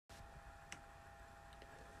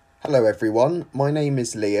Hello everyone, my name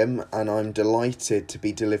is Liam and I'm delighted to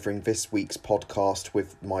be delivering this week's podcast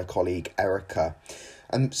with my colleague Erica.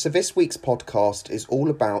 So this week's podcast is all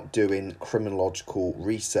about doing criminological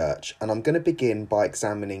research, and I'm going to begin by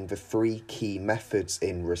examining the three key methods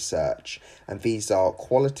in research, and these are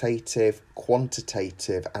qualitative,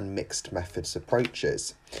 quantitative and mixed methods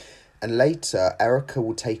approaches. And later, Erica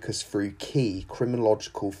will take us through key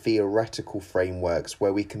criminological theoretical frameworks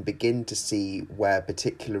where we can begin to see where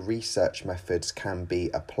particular research methods can be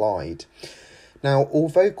applied. Now,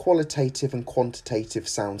 although qualitative and quantitative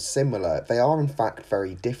sound similar, they are in fact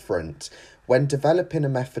very different. When developing a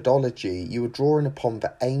methodology, you are drawing upon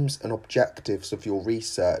the aims and objectives of your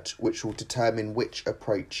research, which will determine which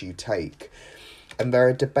approach you take. And there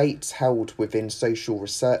are debates held within social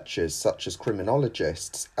researchers, such as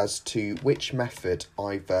criminologists, as to which method,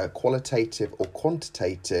 either qualitative or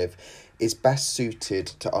quantitative, is best suited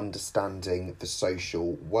to understanding the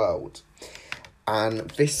social world. And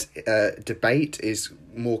this debate is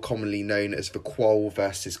more commonly known as the qual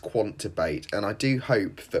versus quant debate. And I do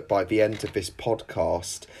hope that by the end of this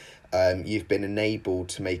podcast, you've been enabled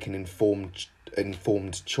to make an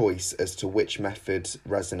informed choice as to which method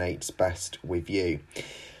resonates best with you.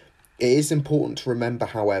 It is important to remember,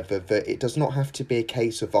 however, that it does not have to be a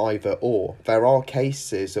case of either or. There are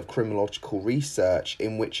cases of criminological research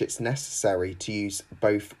in which it's necessary to use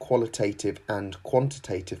both qualitative and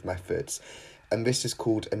quantitative methods, and this is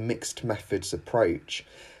called a mixed methods approach.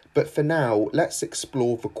 But for now, let's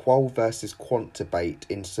explore the qual versus quant debate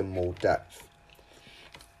in some more depth.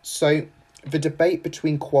 So, the debate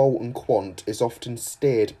between qual and quant is often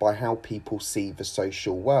steered by how people see the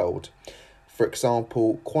social world. For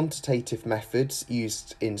example, quantitative methods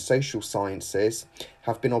used in social sciences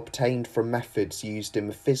have been obtained from methods used in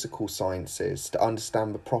the physical sciences to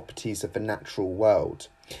understand the properties of the natural world.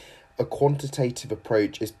 A quantitative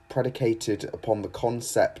approach is predicated upon the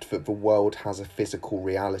concept that the world has a physical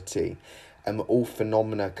reality, and that all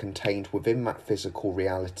phenomena contained within that physical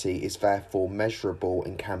reality is therefore measurable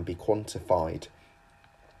and can be quantified.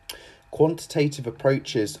 Quantitative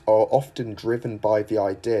approaches are often driven by the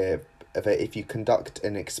idea that if you conduct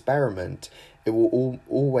an experiment, it will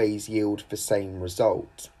always yield the same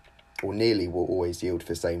result, or nearly will always yield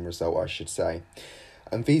the same result, I should say.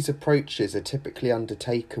 And these approaches are typically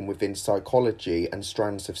undertaken within psychology and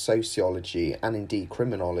strands of sociology and indeed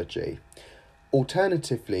criminology.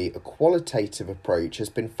 Alternatively, a qualitative approach has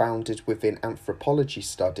been founded within anthropology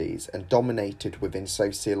studies and dominated within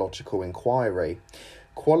sociological inquiry.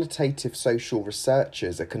 Qualitative social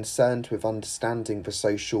researchers are concerned with understanding the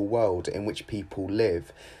social world in which people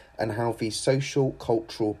live and how these social,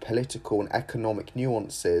 cultural, political and economic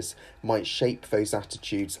nuances might shape those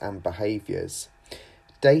attitudes and behaviours.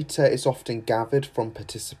 Data is often gathered from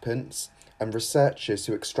participants and researchers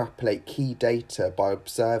who extrapolate key data by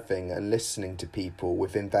observing and listening to people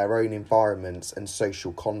within their own environments and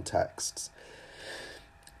social contexts.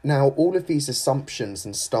 Now, all of these assumptions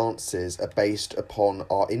and stances are based upon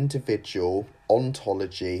our individual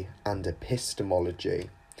ontology and epistemology.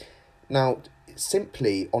 Now,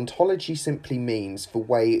 ontology simply means the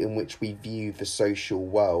way in which we view the social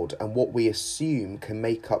world and what we assume can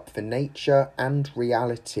make up the nature and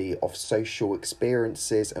reality of social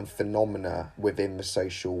experiences and phenomena within the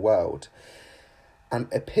social world. And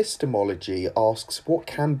epistemology asks what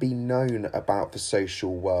can be known about the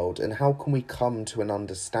social world and how can we come to an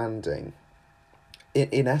understanding.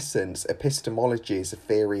 In essence, epistemology is a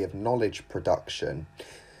theory of knowledge production.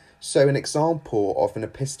 So an example of an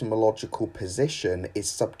epistemological position is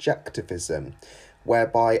subjectivism,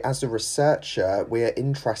 whereby as a researcher we are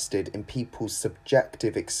interested in people's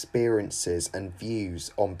subjective experiences and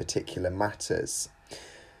views on particular matters.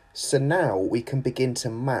 So now we can begin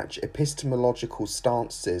to match epistemological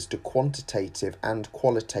stances to quantitative and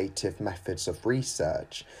qualitative methods of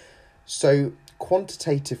research. So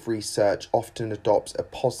quantitative research often adopts a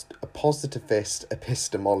positivist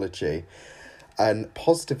epistemology. And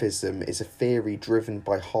positivism is a theory driven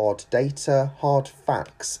by hard data, hard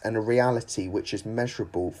facts, and a reality which is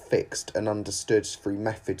measurable, fixed, and understood through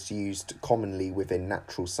methods used commonly within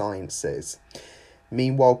natural sciences.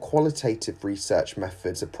 Meanwhile, qualitative research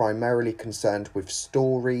methods are primarily concerned with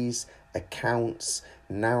stories, accounts,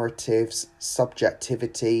 narratives,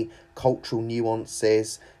 subjectivity, cultural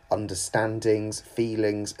nuances, understandings,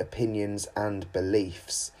 feelings, opinions, and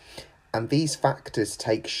beliefs. And these factors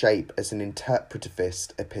take shape as an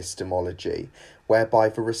interpretivist epistemology, whereby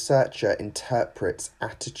the researcher interprets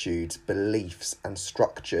attitudes, beliefs, and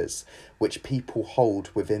structures which people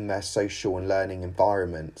hold within their social and learning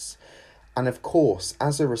environments. And of course,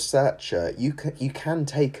 as a researcher, you can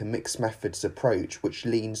take a mixed methods approach which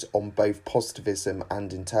leans on both positivism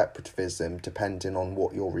and interpretivism, depending on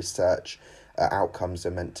what your research outcomes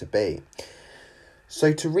are meant to be.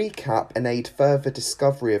 So to recap and aid further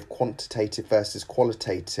discovery of quantitative versus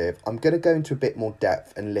qualitative, I'm going to go into a bit more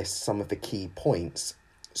depth and list some of the key points.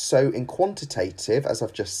 So in quantitative, as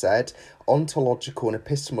I've just said, ontological and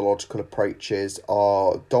epistemological approaches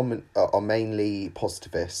are mainly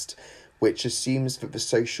positivist, which assumes that the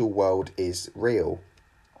social world is real.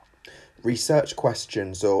 Research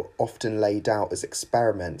questions are often laid out as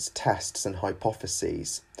experiments, tests, and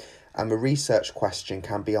hypotheses, and the research question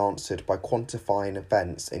can be answered by quantifying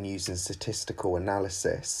events and using statistical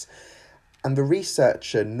analysis. And the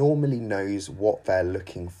researcher normally knows what they're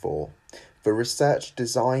looking for. The research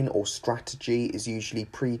design or strategy is usually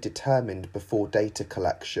predetermined before data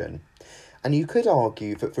collection. And you could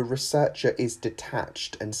argue that the researcher is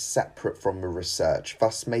detached and separate from the research,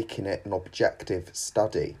 thus making it an objective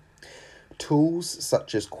study. Tools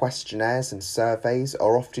such as questionnaires and surveys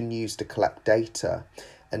are often used to collect data,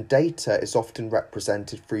 and data is often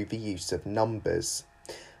represented through the use of numbers.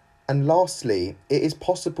 And lastly, it is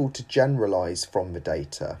possible to generalise from the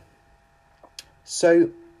data. So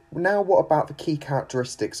now what about the key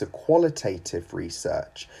characteristics of qualitative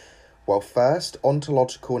research? Well, first,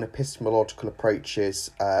 ontological and epistemological approaches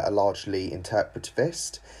are largely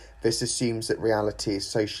interpretivist. This assumes that reality is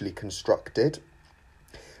socially constructed.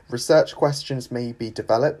 Research questions may be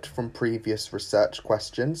developed from previous research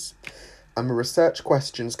questions, and the research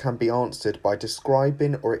questions can be answered by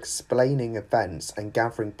describing or explaining events and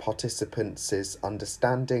gathering participants'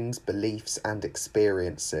 understandings, beliefs, and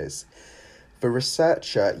experiences. The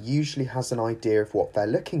researcher usually has an idea of what they're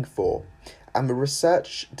looking for, and the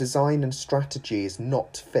research design and strategy is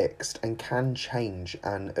not fixed and can change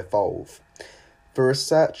and evolve. The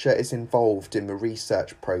researcher is involved in the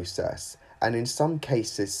research process, and in some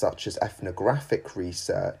cases, such as ethnographic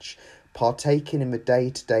research, partaking in the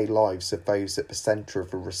day-to-day lives of those at the centre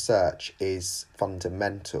of the research is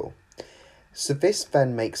fundamental. So this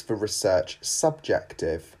then makes the research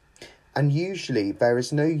subjective, and usually there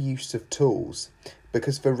is no use of tools,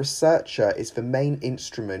 because the researcher is the main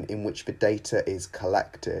instrument in which the data is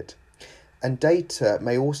collected. And data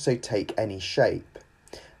may also take any shape.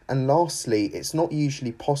 And lastly, it's not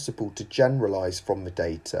usually possible to generalise from the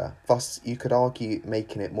data, thus you could argue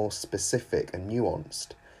making it more specific and nuanced.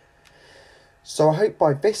 So I hope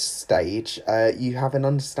by this stage you have an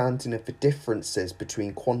understanding of the differences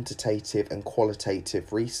between quantitative and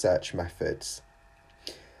qualitative research methods.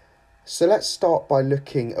 So let's start by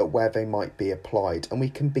looking at where they might be applied, and we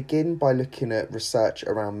can begin by looking at research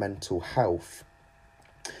around mental health.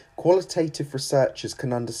 Qualitative researchers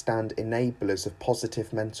can understand enablers of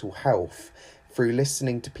positive mental health through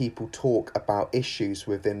listening to people talk about issues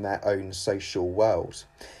within their own social world.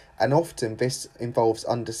 And often this involves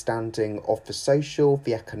understanding of the social,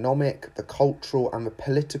 the economic, the cultural and the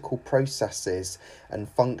political processes and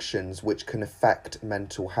functions which can affect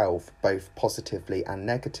mental health, both positively and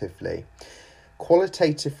negatively.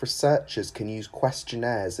 Qualitative researchers can use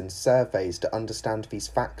questionnaires and surveys to understand these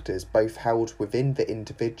factors, both held within the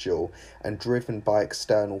individual and driven by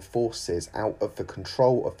external forces out of the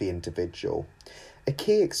control of the individual. A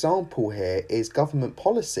key example here is government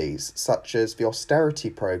policies, such as the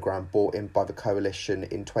austerity programme brought in by the coalition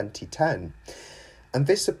in 2010. And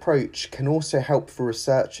this approach can also help the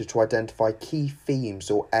researcher to identify key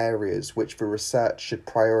themes or areas which the research should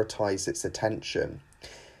prioritise its attention.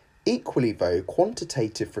 Equally though,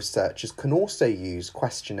 quantitative researchers can also use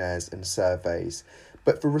questionnaires and surveys,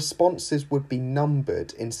 but the responses would be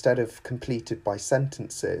numbered instead of completed by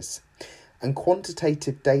sentences. And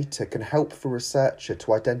quantitative data can help the researcher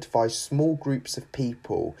to identify small groups of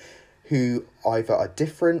people who either are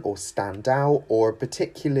different or stand out or are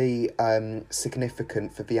particularly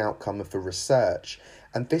significant for the outcome of the research,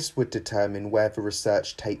 and this would determine where the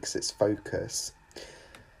research takes its focus.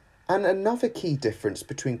 And another key difference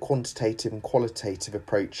between quantitative and qualitative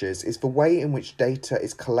approaches is the way in which data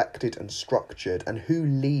is collected and structured and who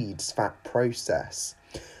leads that process.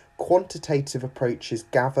 Quantitative approaches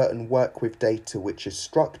gather and work with data which is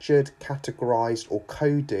structured, categorised or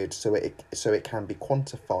coded so it can be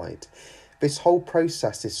quantified. This whole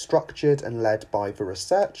process is structured and led by the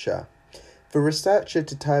researcher. The researcher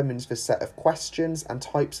determines the set of questions and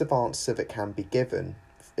types of answer that can be given,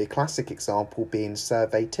 a classic example being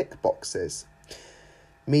survey tick boxes.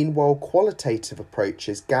 Meanwhile, qualitative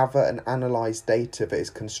approaches gather and analyse data that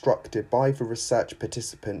is constructed by the research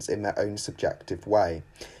participants in their own subjective way.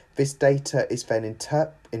 This data is then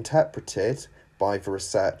interpreted by the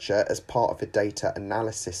researcher as part of a data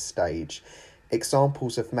analysis stage.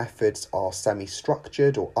 Examples of methods are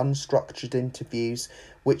semi-structured or unstructured interviews,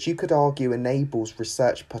 which you could argue enables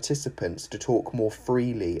research participants to talk more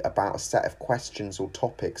freely about a set of questions or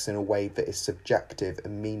topics in a way that is subjective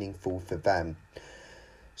and meaningful for them.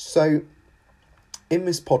 So, in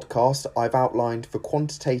this podcast, I've outlined the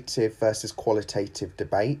quantitative versus qualitative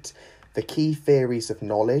debate, the key theories of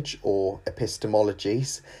knowledge or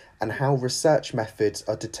epistemologies, and how research methods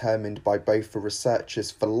are determined by both the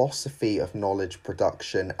researcher's philosophy of knowledge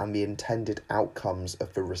production and the intended outcomes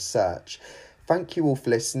of the research. Thank you all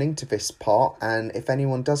for listening to this part, and if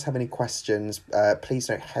anyone does have any questions, please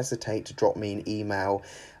don't hesitate to drop me an email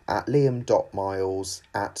at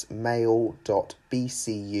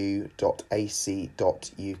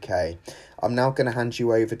liam.miles@mail.bcu.ac.uk. I'm now going to hand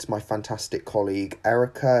you over to my fantastic colleague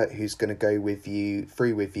Erica, who's going to go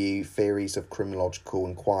through with you theories of criminological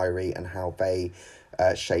inquiry and how they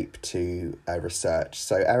shape to research.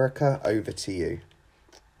 So Erica, over to you.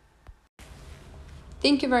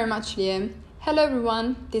 Thank you very much, Liam. Hello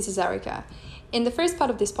everyone, this is Erica. In the first part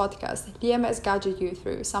of this podcast, Liam has guided you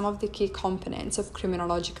through some of the key components of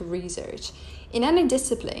criminological research. In any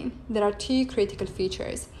discipline, there are two critical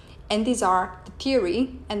features, and these are the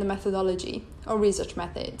theory and the methodology, or research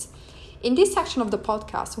methods. In this section of the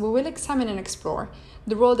podcast, we will examine and explore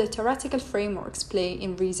the role that theoretical frameworks play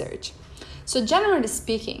in research. So generally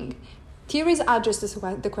speaking, theories address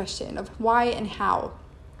the question of why and how,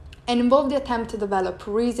 and involve the attempt to develop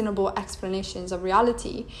reasonable explanations of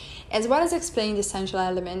reality, as well as explain the essential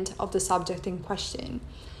element of the subject in question.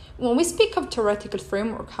 When we speak of theoretical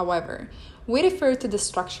framework, however, we refer to the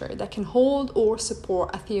structure that can hold or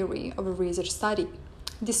support a theory of a research study.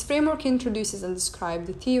 This framework introduces and describes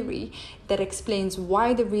the theory that explains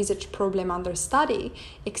why the research problem under study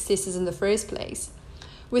exists in the first place.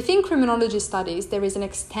 Within criminology studies, there is an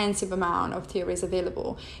extensive amount of theories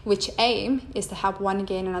available, which aim is to help one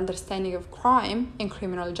gain an understanding of crime and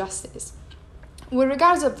criminal justice. With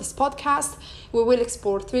regards of this podcast, we will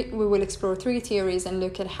explore three theories and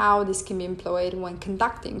look at how this can be employed when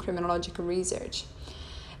conducting criminological research.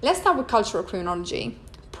 Let's start with cultural criminology,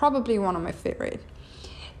 probably one of my favorite.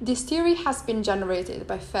 This theory has been generated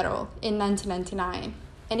by Ferrell in 1999,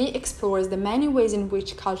 and it explores the many ways in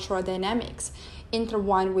which cultural dynamics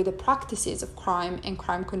intertwine with the practices of crime and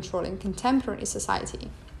crime control in contemporary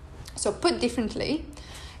society. So put differently,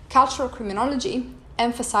 cultural criminology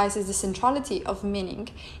emphasizes the centrality of meaning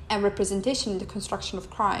and representation in the construction of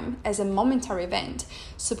crime as a momentary event,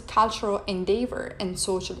 subcultural endeavor, and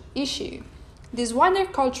social issue. This wider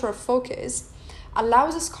cultural focus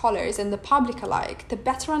allows the scholars and the public alike to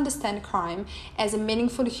better understand crime as a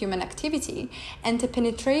meaningful human activity and to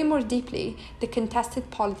penetrate more deeply the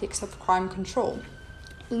contested politics of crime control.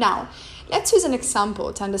 Now, let's use an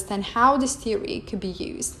example to understand how this theory could be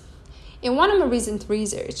used. In one of my recent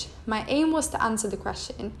research, my aim was to answer the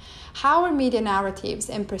question, how are media narratives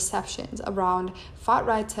and perceptions around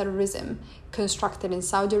far-right terrorism constructed in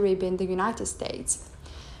Saudi Arabia and the United States?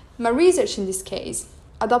 My research in this case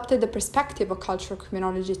adopted the perspective of cultural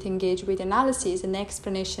criminology to engage with analysis and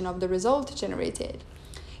explanation of the result generated.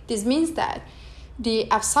 This means that the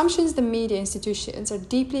assumptions the media institutions are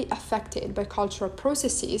deeply affected by cultural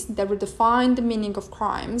processes that redefine the meaning of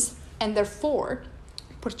crimes and therefore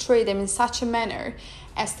portray them in such a manner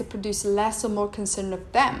as to produce less or more concern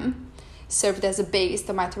of them, served as a base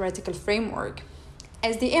to my theoretical framework.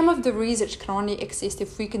 As the aim of the research can only exist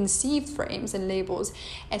if we conceive frames and labels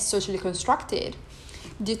as socially constructed,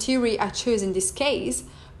 the theory I chose in this case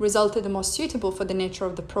resulted the most suitable for the nature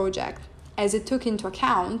of the project, as it took into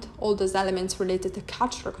account all those elements related to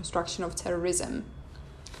cultural construction of terrorism.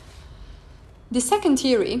 The second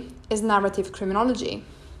theory is narrative criminology.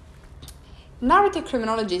 Narrative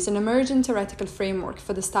criminology is an emergent theoretical framework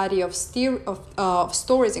for the study of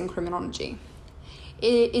stories in criminology.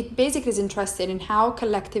 It basically is interested in how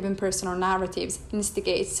collective and personal narratives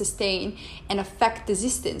instigate, sustain, and affect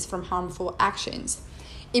desistance from harmful actions.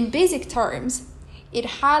 In basic terms, it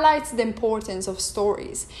highlights the importance of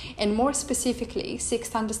stories and more specifically seeks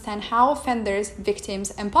to understand how offenders,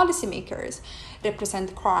 victims, and policymakers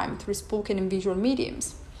represent crime through spoken and visual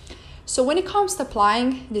mediums. So when it comes to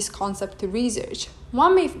applying this concept to research,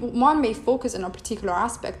 one may focus on a particular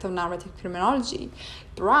aspect of narrative criminology,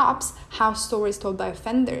 perhaps how stories told by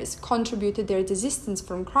offenders contribute to their desistance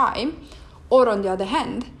from crime, or on the other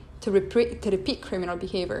hand, to repeat criminal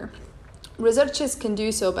behavior. Researchers can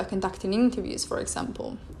do so by conducting interviews, for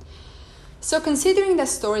example. So considering that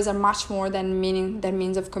stories are much more than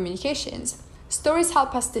means of communications, stories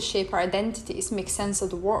help us to shape our identities, make sense of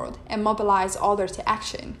the world, and mobilize others to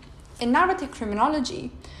action. In narrative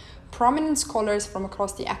criminology, prominent scholars from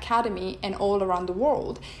across the academy and all around the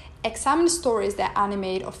world examine stories that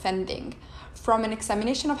animate offending, from an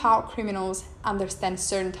examination of how criminals understand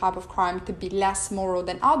certain type of crime to be less moral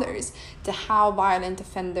than others, to how violent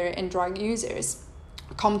offender and drug users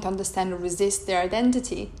come to understand and resist their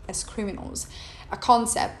identity as criminals, a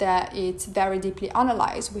concept that is very deeply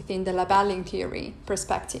analyzed within the labeling theory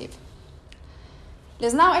perspective.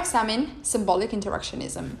 Let's now examine symbolic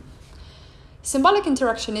interactionism. Symbolic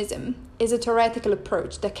interactionism is a theoretical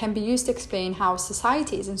approach that can be used to explain how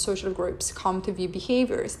societies and social groups come to view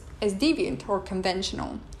behaviors as deviant or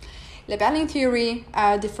conventional. Labeling theory,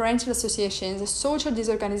 differential associations, social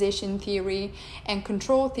disorganization theory, and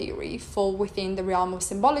control theory fall within the realm of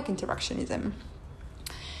symbolic interactionism.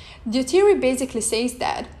 The theory basically says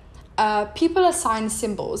that people assign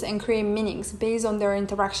symbols and create meanings based on their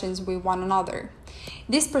interactions with one another.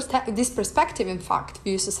 This perspective, in fact,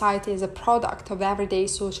 views society as a product of everyday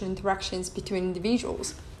social interactions between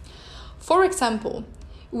individuals. For example,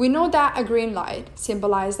 we know that a green light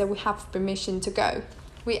symbolizes that we have permission to go.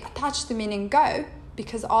 We attach the meaning go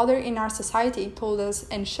because others in our society told us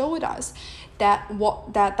and showed us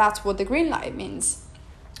that's what the green light means.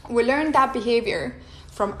 We learn that behavior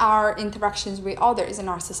from our interactions with others in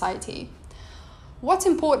our society. What's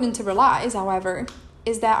important to realize, however,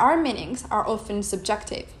 is that our meanings are often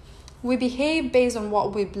subjective. We behave based on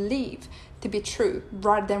what we believe to be true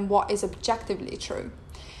rather than what is objectively true.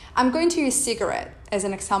 I'm going to use cigarette as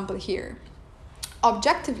an example here.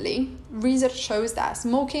 Objectively, research shows that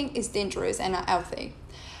smoking is dangerous and unhealthy.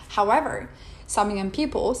 However, some young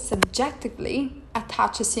people subjectively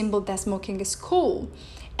attach a symbol that smoking is cool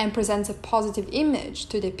and presents a positive image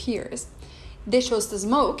to their peers. They chose to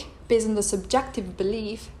smoke based on the subjective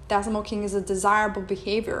belief that smoking is a desirable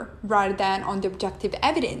behavior rather than on the objective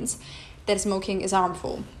evidence that smoking is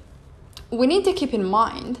harmful. We need to keep in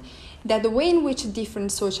mind that the way in which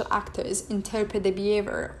different social actors interpret the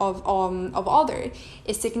behavior of others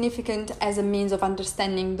is significant as a means of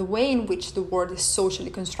understanding the way in which the world is socially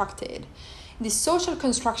constructed. The social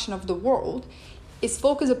construction of the world is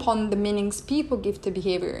focused upon the meanings people give to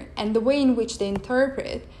behavior and the way in which they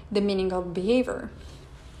interpret the meaning of behavior.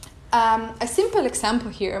 A simple example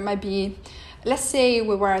here might be, let's say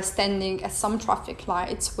we were standing at some traffic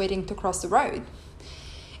lights waiting to cross the road.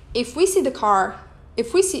 If we see a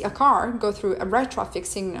car go through a red traffic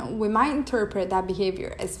signal, we might interpret that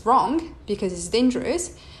behavior as wrong because it's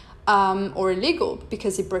dangerous, or illegal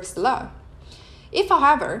because it breaks the law. If,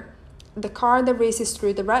 however, the car that races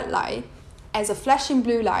through the red light has a flashing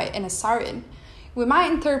blue light and a siren, we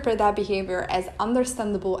might interpret that behavior as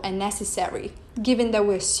understandable and necessary, given that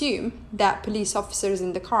we assume that police officers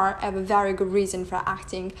in the car have a very good reason for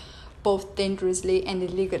acting both dangerously and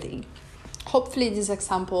illegally. Hopefully this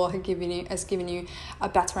example has given you a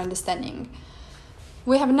better understanding.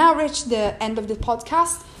 We have now reached the end of the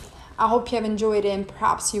podcast. I hope you have enjoyed it and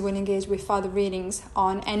perhaps you will engage with further readings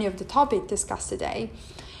on any of the topics discussed today.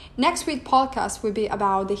 Next week's podcast will be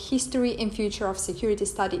about the history and future of security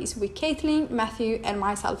studies with Caitlin, Matthew, and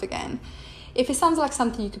myself again. If it sounds like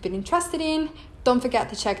something you could be interested in, don't forget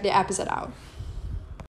to check the episode out.